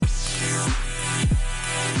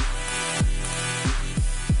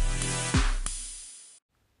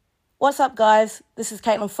What's up, guys? This is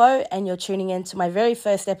Caitlin Foe, and you're tuning in to my very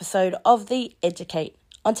first episode of The Educate.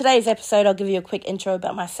 On today's episode, I'll give you a quick intro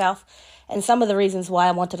about myself and some of the reasons why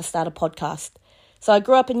I wanted to start a podcast. So I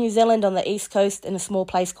grew up in New Zealand on the East Coast in a small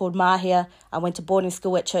place called Mahia. I went to boarding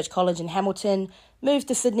school at Church College in Hamilton, moved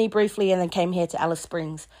to Sydney briefly, and then came here to Alice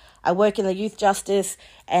Springs. I work in the youth justice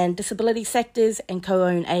and disability sectors and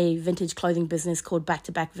co-own a vintage clothing business called Back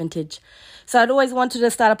to Back Vintage. So I'd always wanted to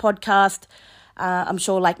start a podcast. I'm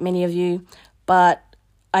sure like many of you, but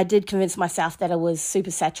I did convince myself that it was super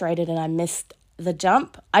saturated and I missed the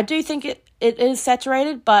jump. I do think it is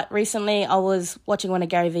saturated, but recently I was watching one of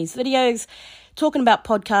Gary Vee's videos talking about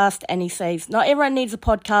podcast, and he says, not everyone needs a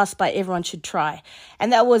podcast, but everyone should try.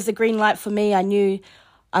 And that was the green light for me. I knew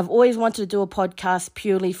I've always wanted to do a podcast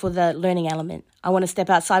purely for the learning element. I want to step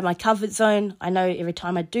outside my comfort zone. I know every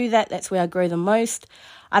time I do that, that's where I grow the most.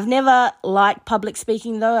 I've never liked public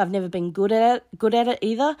speaking, though. I've never been good at it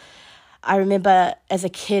either. I remember as a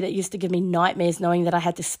kid, it used to give me nightmares knowing that I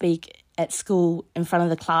had to speak at school in front of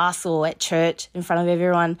the class or at church in front of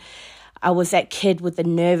everyone. I was that kid with the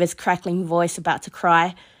nervous, crackling voice about to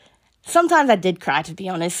cry. Sometimes I did cry, to be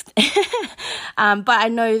honest. But I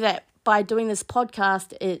know that by doing this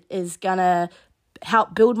podcast, it is going to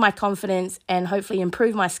help build my confidence and hopefully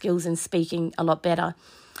improve my skills in speaking a lot better.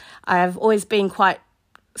 I've always been quite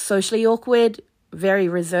socially awkward, very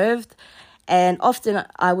reserved, and often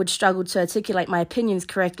I would struggle to articulate my opinions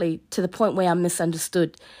correctly to the point where I'm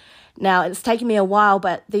misunderstood. Now, it's taken me a while,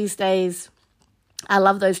 but these days I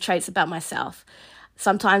love those traits about myself.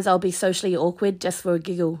 Sometimes I'll be socially awkward just for a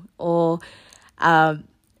giggle, or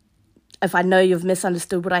if I know you've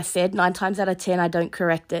misunderstood what I said, 9 times out of 10 I don't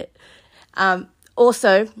correct it.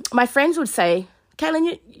 Also, my friends would say,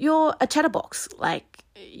 Caitlin, you're a chatterbox, like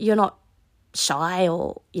you're not shy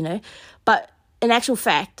or, but in actual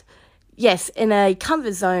fact, yes, in a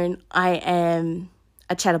comfort zone, I am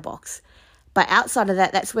a chatterbox. But outside of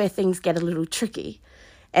that, that's where things get a little tricky.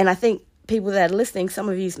 And I think people that are listening, some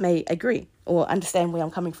of you may agree or understand where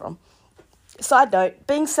I'm coming from. Side note,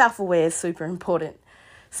 being self-aware is super important.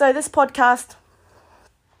 So this podcast,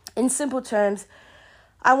 in simple terms,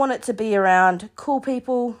 I want it to be around cool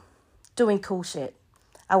people doing cool shit.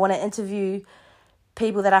 I want to interview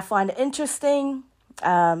people that I find interesting,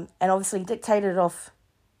 and obviously dictated off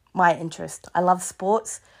my interest. I love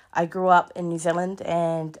sports. I grew up in New Zealand,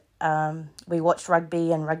 and we watched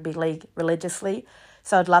rugby and rugby league religiously.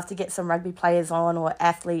 So I'd love to get some rugby players on or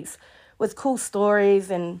athletes with cool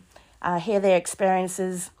stories and hear their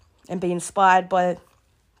experiences and be inspired by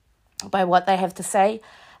what they have to say.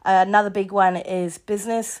 Another big one is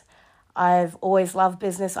business. I've always loved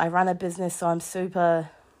business. I run a business, so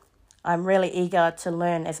I'm really eager to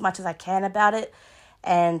learn as much as I can about it.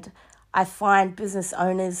 And I find business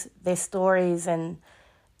owners, their stories and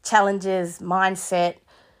challenges, mindset,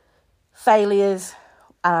 failures,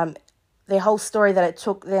 their whole story that it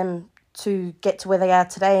took them to get to where they are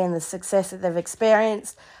today and the success that they've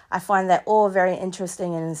experienced. I find that all very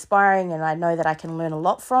interesting and inspiring, and I know that I can learn a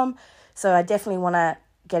lot from. So I definitely want to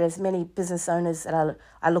get as many business owners that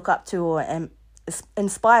I look up to or am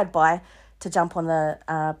inspired by to jump on the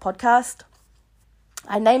podcast.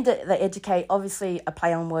 I named it The Educate, obviously a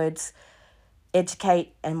play on words,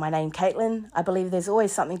 educate and my name Caitlin. I believe there's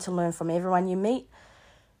always something to learn from everyone you meet.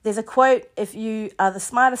 There's a quote, if you are the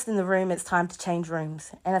smartest in the room, it's time to change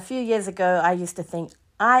rooms. And a few years ago, I used to think,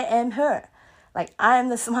 I am her. Like, I am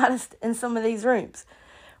the smartest in some of these rooms.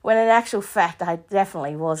 When in actual fact, I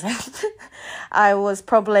definitely wasn't. I was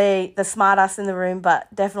probably the smartest in the room, but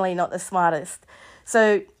definitely not the smartest.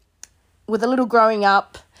 So with a little growing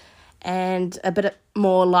up and a bit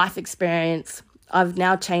more life experience, I've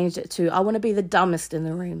now changed it to, I want to be the dumbest in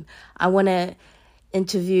the room. I want to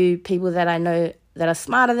interview people that I know that are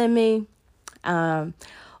smarter than me,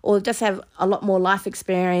 or just have a lot more life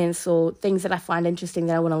experience or things that I find interesting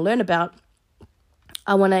that I want to learn about.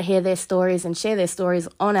 I want to hear their stories and share their stories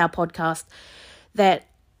on our podcast that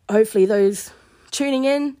hopefully those tuning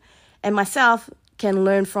in and myself can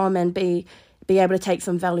learn from and be able to take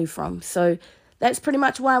some value from. So that's pretty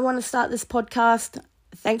much why I want to start this podcast.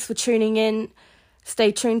 Thanks for tuning in.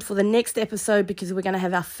 Stay tuned for the next episode because we're going to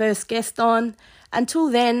have our first guest on. Until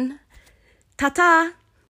then, ta-ta!